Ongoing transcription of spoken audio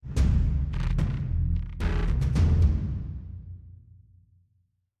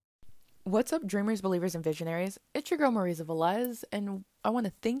What's up, dreamers, believers, and visionaries? It's your girl, Marisa Velez, and I want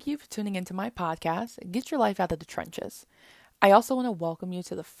to thank you for tuning into my podcast, Get Your Life Out of the Trenches. I also want to welcome you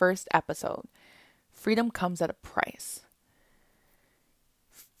to the first episode. Freedom comes at a price.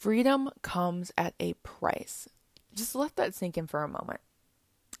 Freedom comes at a price. Just let that sink in for a moment.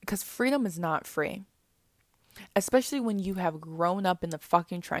 Because freedom is not free. Especially when you have grown up in the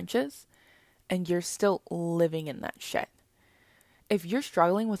fucking trenches and you're still living in that shit. If you're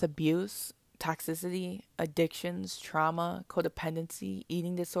struggling with abuse, toxicity, addictions, trauma, codependency,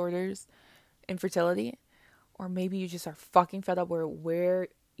 eating disorders, infertility, or maybe you just are fucking fed up where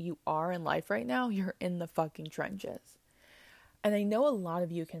you are in life right now, you're in the fucking trenches. And I know a lot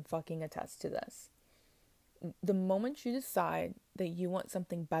of you can fucking attest to this. The moment you decide that you want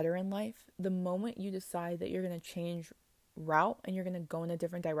something better in life, the moment you decide that you're going to change route and you're going to go in a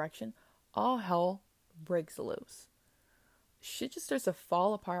different direction, all hell breaks loose. Shit just starts to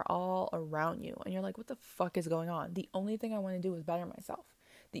fall apart all around you. And you're like, what the fuck is going on? The only thing I want to do is better myself.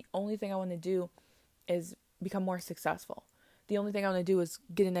 The only thing I want to do is become more successful. The only thing I want to do is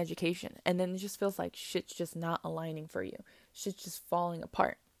get an education. And then it just feels like shit's just not aligning for you. Shit's just falling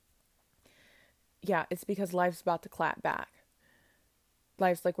apart. Yeah, it's because life's about to clap back.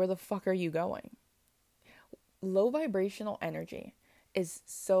 Life's like, where the fuck are you going? Low vibrational energy is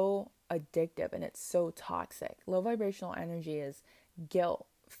so addictive and it's so toxic. Low vibrational energy is guilt,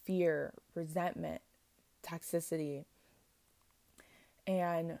 fear, resentment, toxicity,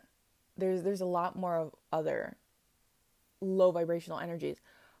 and there's a lot more of other low vibrational energies,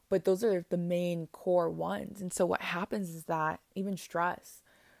 but those are the main core ones. And so what happens is that even stress,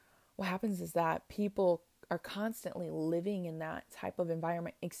 what happens is that people are constantly living in that type of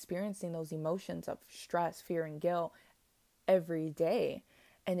environment, experiencing those emotions of stress, fear, and guilt every day.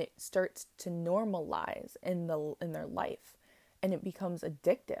 And it starts to normalize in their life, and it becomes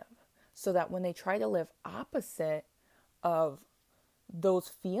addictive, so that when they try to live opposite of those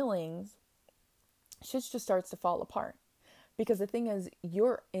feelings, shit just starts to fall apart. Because the thing is,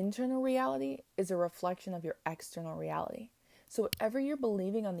 your internal reality is a reflection of your external reality. So whatever you're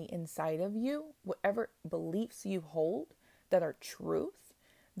believing on the inside of you, whatever beliefs you hold that are truth,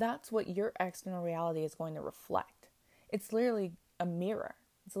 that's what your external reality is going to reflect. It's literally a mirror.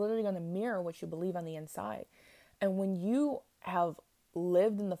 It's literally going to mirror what you believe on the inside. And when you have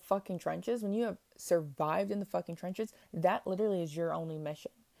lived in the fucking trenches, when you have survived in the fucking trenches, that literally is your only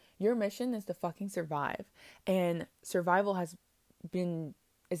mission. Your mission is to fucking survive. And survival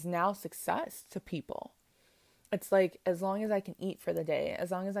is now success to people. It's like, as long as I can eat for the day,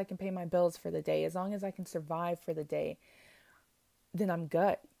 as long as I can pay my bills for the day, as long as I can survive for the day, then I'm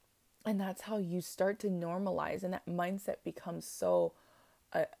good. And that's how you start to normalize. And that mindset becomes so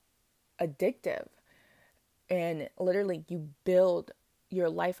addictive, and literally you build your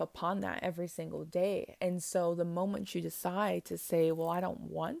life upon that every single day. And so the moment you decide to say, well, I don't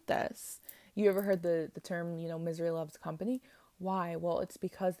want this, you ever heard the term, misery loves company? Why? Well, it's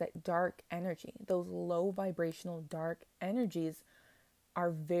because that dark energy, those low vibrational dark energies,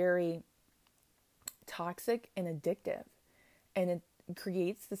 are very toxic and addictive, and it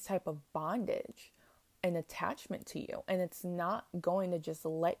creates this type of bondage an attachment to you, and it's not going to just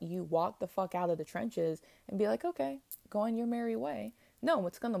let you walk the fuck out of the trenches and be like, okay, go on your merry way. No,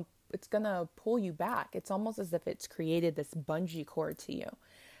 it's gonna pull you back. It's almost as if it's created this bungee cord to you,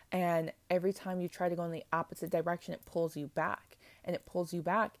 and every time you try to go in the opposite direction, it pulls you back, and it pulls you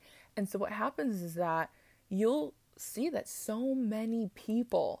back. And so what happens is that you'll see that there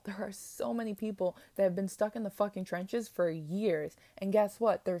are so many people that have been stuck in the fucking trenches for years, and guess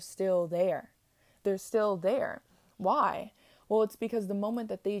what? They're still there. They're still there. Why? Well, it's because the moment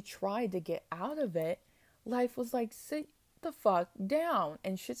that they tried to get out of it, life was like, sit the fuck down,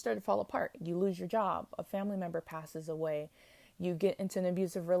 and shit started to fall apart. You lose your job. A family member passes away. You get into an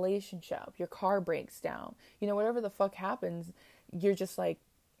abusive relationship. Your car breaks down. Whatever the fuck happens, you're just like,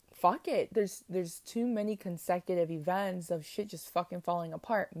 fuck it. There's too many consecutive events of shit just fucking falling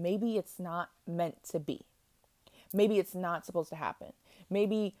apart. Maybe it's not meant to be. Maybe it's not supposed to happen.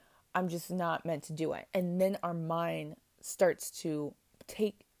 Maybe I'm just not meant to do it. And then our mind starts to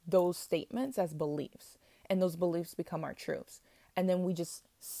take those statements as beliefs. And those beliefs become our truths. And then we just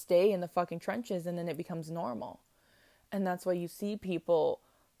stay in the fucking trenches, and then it becomes normal. And that's why you see people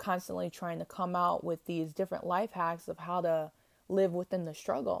constantly trying to come out with these different life hacks of how to live within the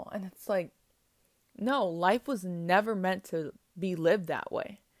struggle. And it's like, no, life was never meant to be lived that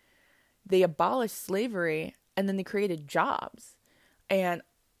way. They abolished slavery, and then they created jobs. And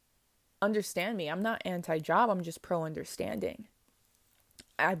understand me, I'm not anti-job, I'm just pro-understanding.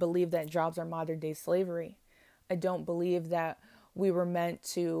 I believe that jobs are modern day slavery. I don't believe that we were meant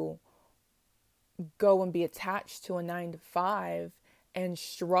to go and be attached to a 9 to 5 and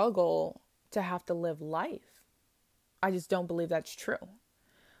struggle to have to live life. I just don't believe that's true.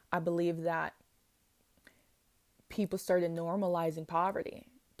 I believe that people started normalizing poverty.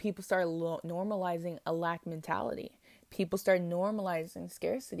 People started normalizing a lack mentality. People started normalizing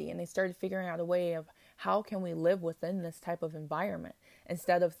scarcity, and they started figuring out a way of how can we live within this type of environment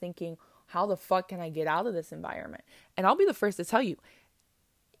instead of thinking, how the fuck can I get out of this environment? And I'll be the first to tell you,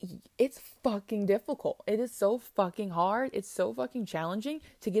 it's fucking difficult. It is so fucking hard. It's so fucking challenging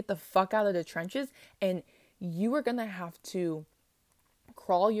to get the fuck out of the trenches. And you are going to have to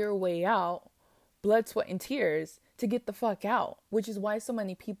crawl your way out, blood, sweat, and tears to get the fuck out, which is why so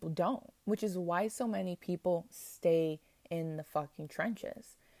many people don't, which is why so many people stay in the fucking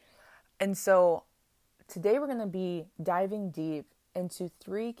trenches. And so today we're going to be diving deep into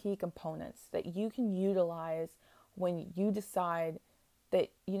 3 key components that you can utilize when you decide that,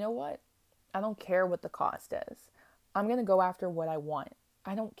 you know what, I don't care what the cost is. I'm going to go after what I want.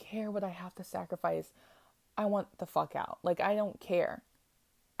 I don't care what I have to sacrifice. I want the fuck out. Like, I don't care.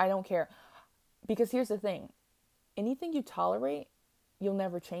 I don't care. Because here's the thing. Anything you tolerate, you'll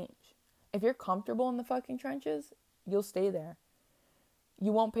never change. If you're comfortable in the fucking trenches, you'll stay there.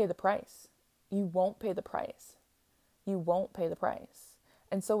 You won't pay the price. You won't pay the price. You won't pay the price.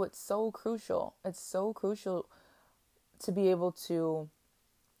 And so it's so crucial. It's so crucial to be able to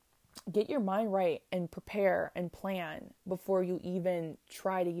get your mind right and prepare and plan before you even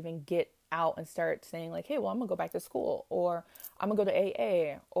try to even get out and start saying like, hey, well, I'm going to go back to school, or I'm going to go to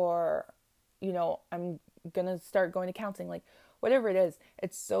AA, or, you know, I'm going to start going to counseling, like whatever it is.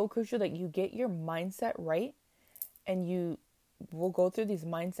 It's so crucial that you get your mindset right, and you will go through these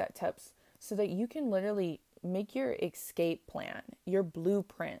mindset tips so that you can literally make your escape plan, your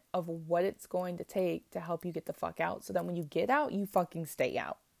blueprint of what it's going to take to help you get the fuck out, so that when you get out, you fucking stay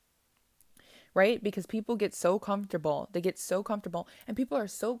out. Right? Because people get so comfortable. They get so comfortable. And people are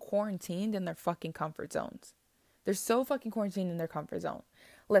so quarantined in their fucking comfort zones. They're so fucking quarantined in their comfort zone.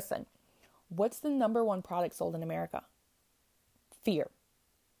 Listen, what's the number 1 product sold in America? Fear.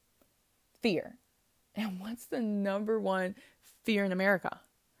 Fear. And what's the number 1 fear in America?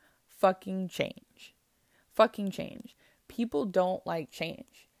 Fucking change. Fucking change. People don't like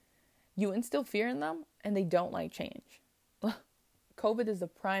change. You instill fear in them and they don't like change. COVID is a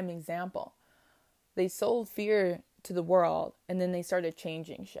prime example. They sold fear to the world and then they started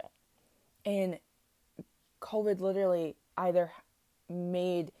changing shit. And COVID literally either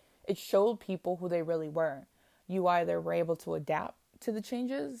it showed people who they really were. You either were able to adapt to the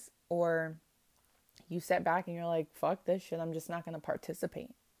changes, or you sat back and you're like, fuck this shit, I'm just not going to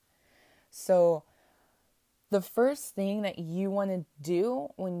participate. So the first thing that you want to do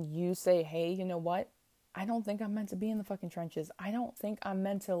when you say, hey, you know what? I don't think I'm meant to be in the fucking trenches. I don't think I'm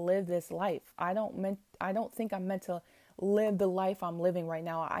meant to live this life. I don't think I'm meant to live the life I'm living right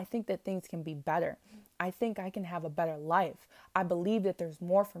now. I think that things can be better. I think I can have a better life. I believe that there's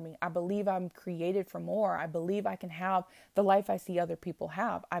more for me. I believe I'm created for more. I believe I can have the life I see other people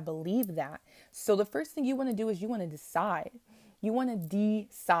have. I believe that. So the first thing you want to do is you want to decide. You want to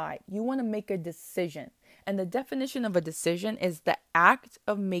decide. You want to make a decision. And the definition of a decision is the act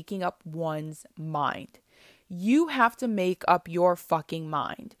of making up one's mind. You have to make up your fucking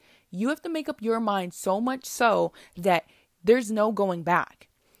mind. You have to make up your mind so much so that there's no going back.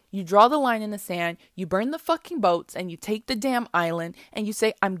 You draw the line in the sand, you burn the fucking boats, and you take the damn island and you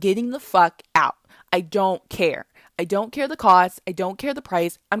say, I'm getting the fuck out. I don't care. I don't care the cost. I don't care the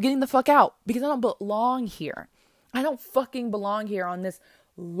price. I'm getting the fuck out because I don't belong here. I don't fucking belong here on this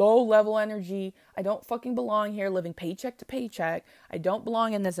low level energy. I don't fucking belong here living paycheck to paycheck. I don't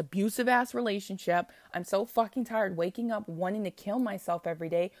belong in this abusive ass relationship. I'm so fucking tired waking up wanting to kill myself every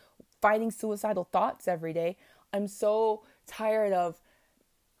day, fighting suicidal thoughts every day. I'm so tired of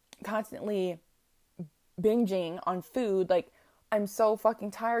constantly binging on food. Like, I'm so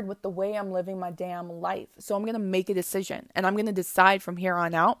fucking tired with the way I'm living my damn life. So I'm going to make a decision, and I'm going to decide from here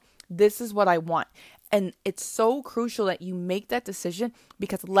on out, this is what I want. And it's so crucial that you make that decision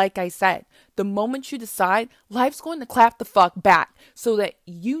because, like I said, the moment you decide, life's going to clap the fuck back so that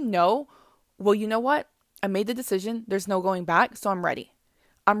you know, well, you know what? I made the decision. There's no going back. So I'm ready.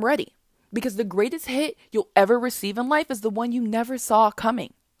 I'm ready. Because the greatest hit you'll ever receive in life is the one you never saw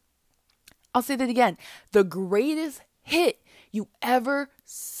coming. I'll say that again. The greatest hit you'll ever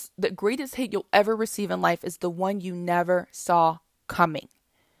receive in life is the one you never saw coming.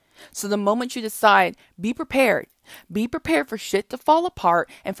 So the moment you decide, be prepared. Be prepared for shit to fall apart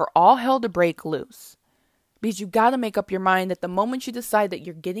and for all hell to break loose. Because you got to make up your mind that the moment you decide that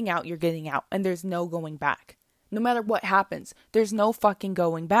you're getting out, and there's no going back. No matter what happens, there's no fucking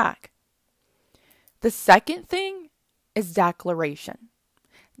going back. The second thing is declaration.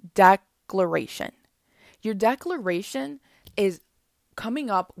 Declaration. Your declaration is coming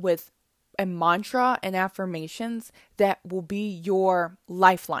up with a mantra and affirmations that will be your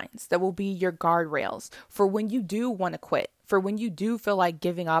lifelines, that will be your guardrails for when you do want to quit, for when you do feel like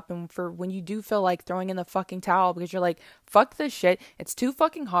giving up, and for when you do feel like throwing in the fucking towel because you're like, fuck this shit, it's too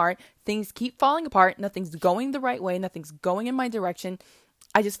fucking hard, things keep falling apart, nothing's going the right way, nothing's going in my direction,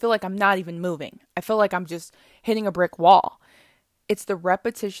 I just feel like I'm not even moving, I feel like I'm just hitting a brick wall. It's the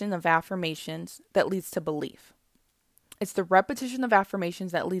repetition of affirmations that leads to belief. It's the repetition of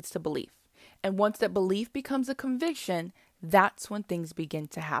affirmations that leads to belief. And once that belief becomes a conviction, that's when things begin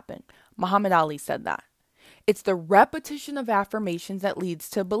to happen. Muhammad Ali said that. It's the repetition of affirmations that leads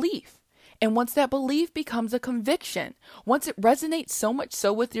to belief. And once that belief becomes a conviction, once it resonates so much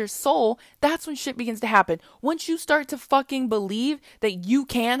so with your soul, that's when shit begins to happen. Once you start to fucking believe that you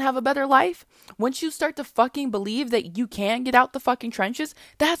can have a better life, once you start to fucking believe that you can get out the fucking trenches,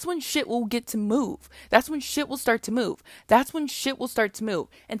 that's when shit will get to move. That's when shit will start to move. That's when shit will start to move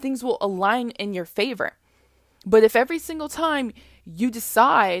and things will align in your favor. But if every single time you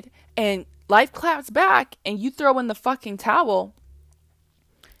decide and life claps back and you throw in the fucking towel,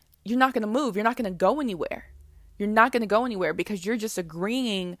 you're not going to move. You're not going to go anywhere. You're not going to go anywhere because you're just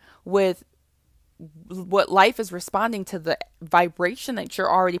agreeing with what life is responding to, the vibration that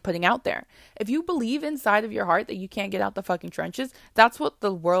you're already putting out there. If you believe inside of your heart that you can't get out the fucking trenches, that's what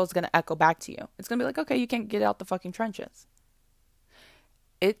the world's going to echo back to you. It's going to be like, okay, you can't get out the fucking trenches.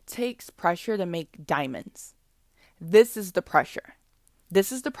 It takes pressure to make diamonds. This is the pressure.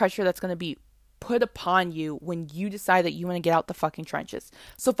 This is the pressure that's going to be put upon you when you decide that you want to get out the fucking trenches.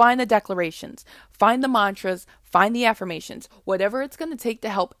 So find the declarations, find the mantras, find the affirmations, whatever it's going to take to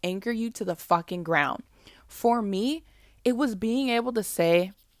help anchor you to the fucking ground. For me, it was being able to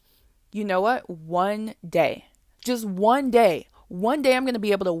say, you know what, one day, just one day I'm going to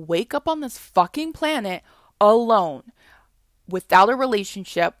be able to wake up on this fucking planet alone, without a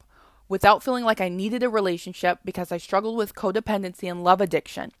relationship, without feeling like I needed a relationship because I struggled with codependency and love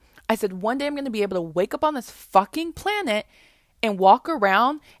addiction. I said, one day I'm going to be able to wake up on this fucking planet and walk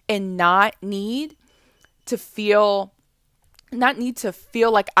around and not need to feel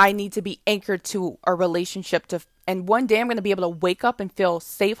like I need to be anchored to a relationship and one day I'm going to be able to wake up and feel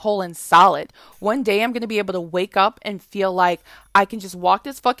safe, whole, and solid. One day I'm going to be able to wake up and feel like I can just walk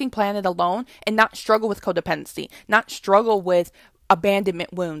this fucking planet alone and not struggle with codependency, not struggle with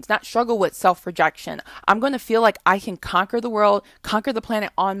abandonment wounds, not struggle with self-rejection. I'm going to feel like I can conquer the world, conquer the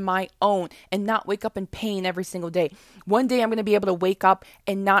planet on my own, and not wake up in pain every single day. One day I'm going to be able to wake up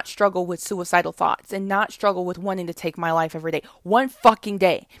and not struggle with suicidal thoughts and not struggle with wanting to take my life every day. One fucking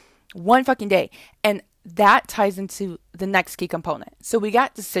day. And that ties into the next key component. So we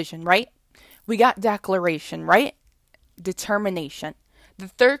got decision, right? We got declaration, right? Determination. The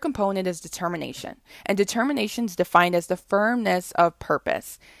third component is determination, and determination is defined as the firmness of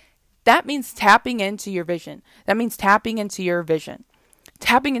purpose. That means tapping into your vision. Tapping into your vision.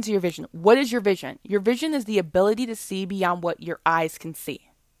 What is your vision? Your vision is the ability to see beyond what your eyes can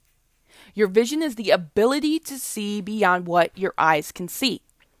see. Your vision is the ability to see beyond what your eyes can see.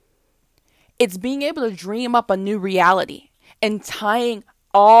 It's being able to dream up a new reality and tying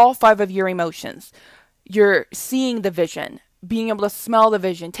all 5 of your emotions. You're seeing the vision, being able to smell the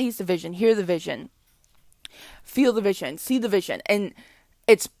vision, taste the vision, hear the vision, feel the vision, see the vision. And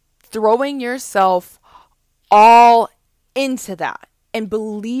it's throwing yourself all into that and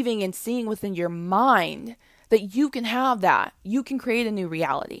believing and seeing within your mind that you can have that. You can create a new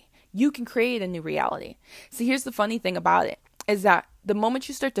reality. See, here's the funny thing about it is that the moment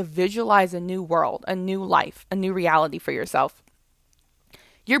you start to visualize a new world, a new life, a new reality for yourself,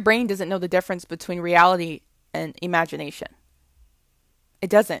 your brain doesn't know the difference between reality and imagination. It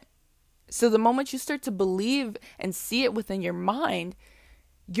doesn't. So the moment you start to believe and see it within your mind,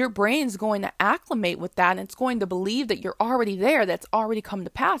 your brain's going to acclimate with that, and it's going to believe that you're already there, that's already come to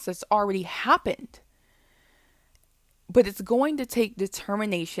pass, that's already happened. But it's going to take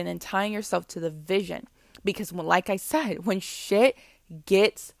determination and tying yourself to the vision. Because like I said, when shit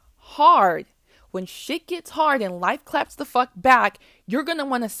gets hard and life claps the fuck back, you're going to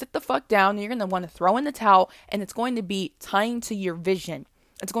want to sit the fuck down, and you're going to want to throw in the towel, and it's going to be tying to your vision.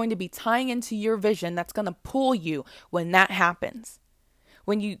 It's going to be tying into your vision that's going to pull you when that happens.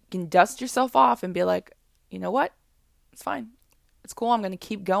 When you can dust yourself off and be like, you know what? It's fine. It's cool. I'm going to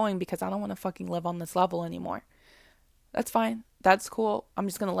keep going because I don't want to fucking live on this level anymore. That's fine. That's cool. I'm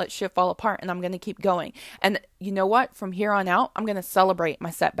just going to let shit fall apart and I'm going to keep going. And you know what? From here on out, I'm going to celebrate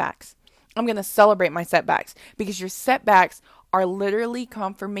my setbacks. Because your setbacks are literally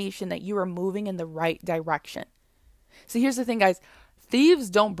confirmation that you are moving in the right direction. So here's the thing, guys. Thieves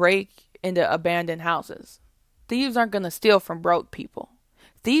don't break into abandoned houses. Thieves aren't going to steal from broke people.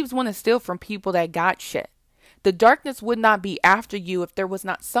 Thieves want to steal from people that got shit. The darkness would not be after you if there was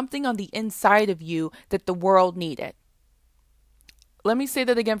not something on the inside of you that the world needed. Let me say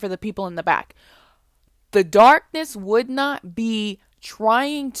that again for the people in the back. The darkness would not be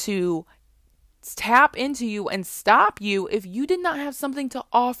trying to tap into you and stop you if you did not have something to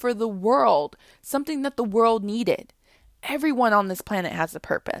offer the world, something that the world needed. Everyone on this planet has a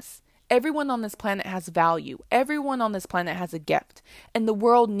purpose. Everyone on this planet has value. Everyone on this planet has a gift, and the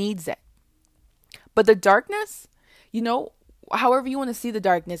world needs it. But the darkness, however you want to see the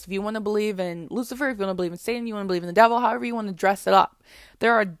darkness, if you want to believe in Lucifer, if you want to believe in Satan, you want to believe in the devil, however you want to dress it up.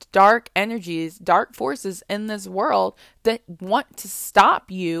 There are dark energies, dark forces in this world that want to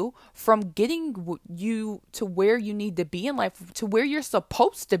stop you from getting you to where you need to be in life, to where you're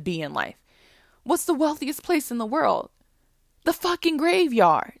supposed to be in life. What's the wealthiest place in the world? The fucking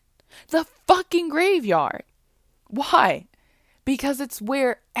graveyard. The fucking graveyard. Why? Because it's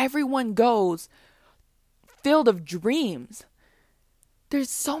where everyone goes, filled of dreams. There's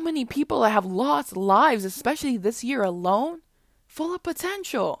so many people that have lost lives, especially this year alone, full of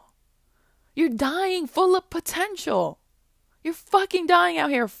potential. You're dying full of potential. You're fucking dying out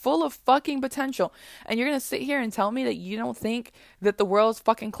here full of fucking potential. And you're going to sit here and tell me that you don't think that the world's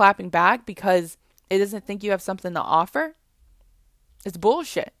fucking clapping back because it doesn't think you have something to offer? It's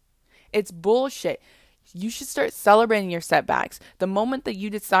bullshit. It's bullshit. You should start celebrating your setbacks. The moment that you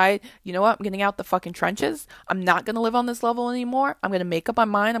decide, you know what, I'm getting out the fucking trenches. I'm not going to live on this level anymore. I'm going to make up my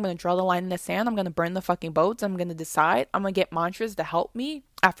mind. I'm going to draw the line in the sand. I'm going to burn the fucking boats. I'm going to decide. I'm going to get mantras to help me,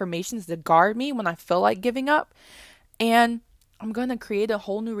 affirmations to guard me when I feel like giving up. And I'm going to create a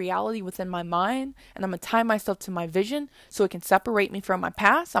whole new reality within my mind. And I'm going to tie myself to my vision so it can separate me from my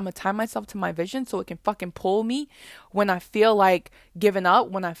past. I'm going to tie myself to my vision so it can fucking pull me when I feel like giving up,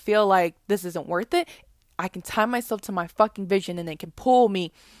 when I feel like this isn't worth it. I can tie myself to my fucking vision and it can pull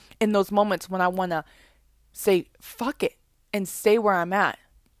me in those moments when I want to say, fuck it, and stay where I'm at.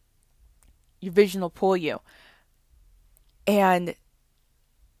 Your vision will pull you. And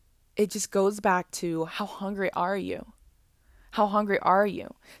it just goes back to how hungry are you? How hungry are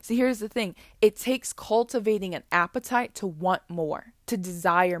you? See, here's the thing. It takes cultivating an appetite to want more, to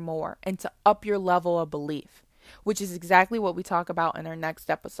desire more, and to up your level of belief, which is exactly what we talk about in our next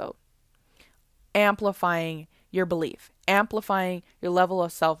episode. Amplifying your belief, amplifying your level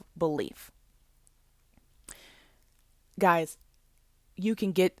of self-belief. Guys, you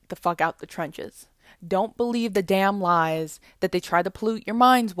can get the fuck out the trenches. Don't believe the damn lies that they try to pollute your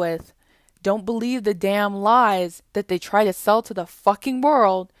minds with. Don't believe the damn lies that they try to sell to the fucking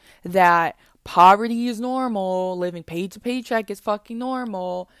world that poverty is normal, living pay to paycheck is fucking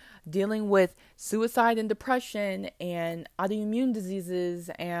normal, dealing with suicide and depression and autoimmune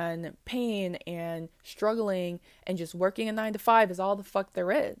diseases and pain and struggling and just working a 9-to-5 is all the fuck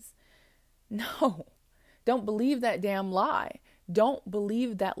there is. No, don't believe that damn lie. Don't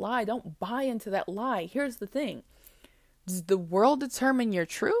believe that lie. Don't buy into that lie. Here's the thing. Does the world determine your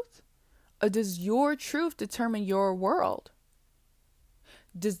truth? Or does your truth determine your world?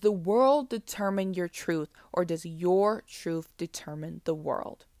 Does the world determine your truth, or does your truth determine the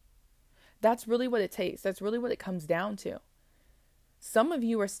world? That's really what it takes. That's really what it comes down to. Some of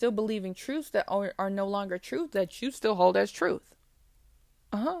you are still believing truths that are no longer truth, that you still hold as truth.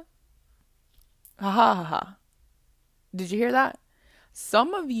 Ha ha ha. Did you hear that?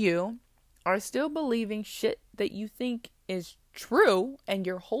 Some of you are still believing shit that you think is true, and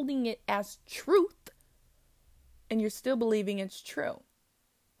you're holding it as truth, and you're still believing it's true.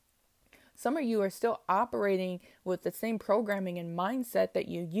 Some of you are still operating with the same programming and mindset that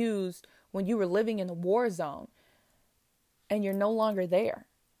you used when you were living in a war zone, and you're no longer there.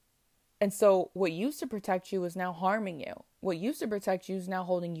 And so what used to protect you is now harming you. What used to protect you is now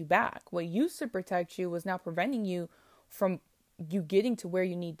holding you back. What used to protect you is now preventing you from you getting to where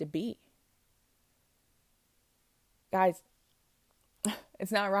you need to be. Guys,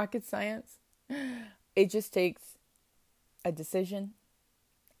 it's not rocket science. It just takes a decision,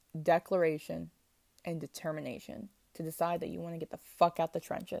 declaration, and determination to decide that you want to get the fuck out the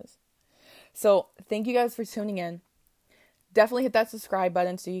trenches. So thank you guys for tuning in. Definitely hit that subscribe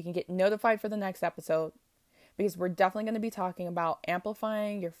button so you can get notified for the next episode, because we're definitely going to be talking about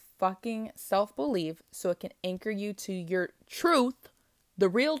amplifying your fucking self-belief so it can anchor you to your truth, the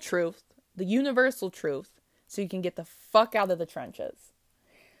real truth, the universal truth, so you can get the fuck out of the trenches.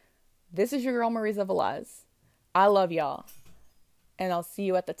 This is your girl, Marisa Velez. I love y'all, and I'll see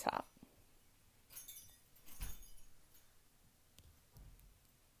you at the top.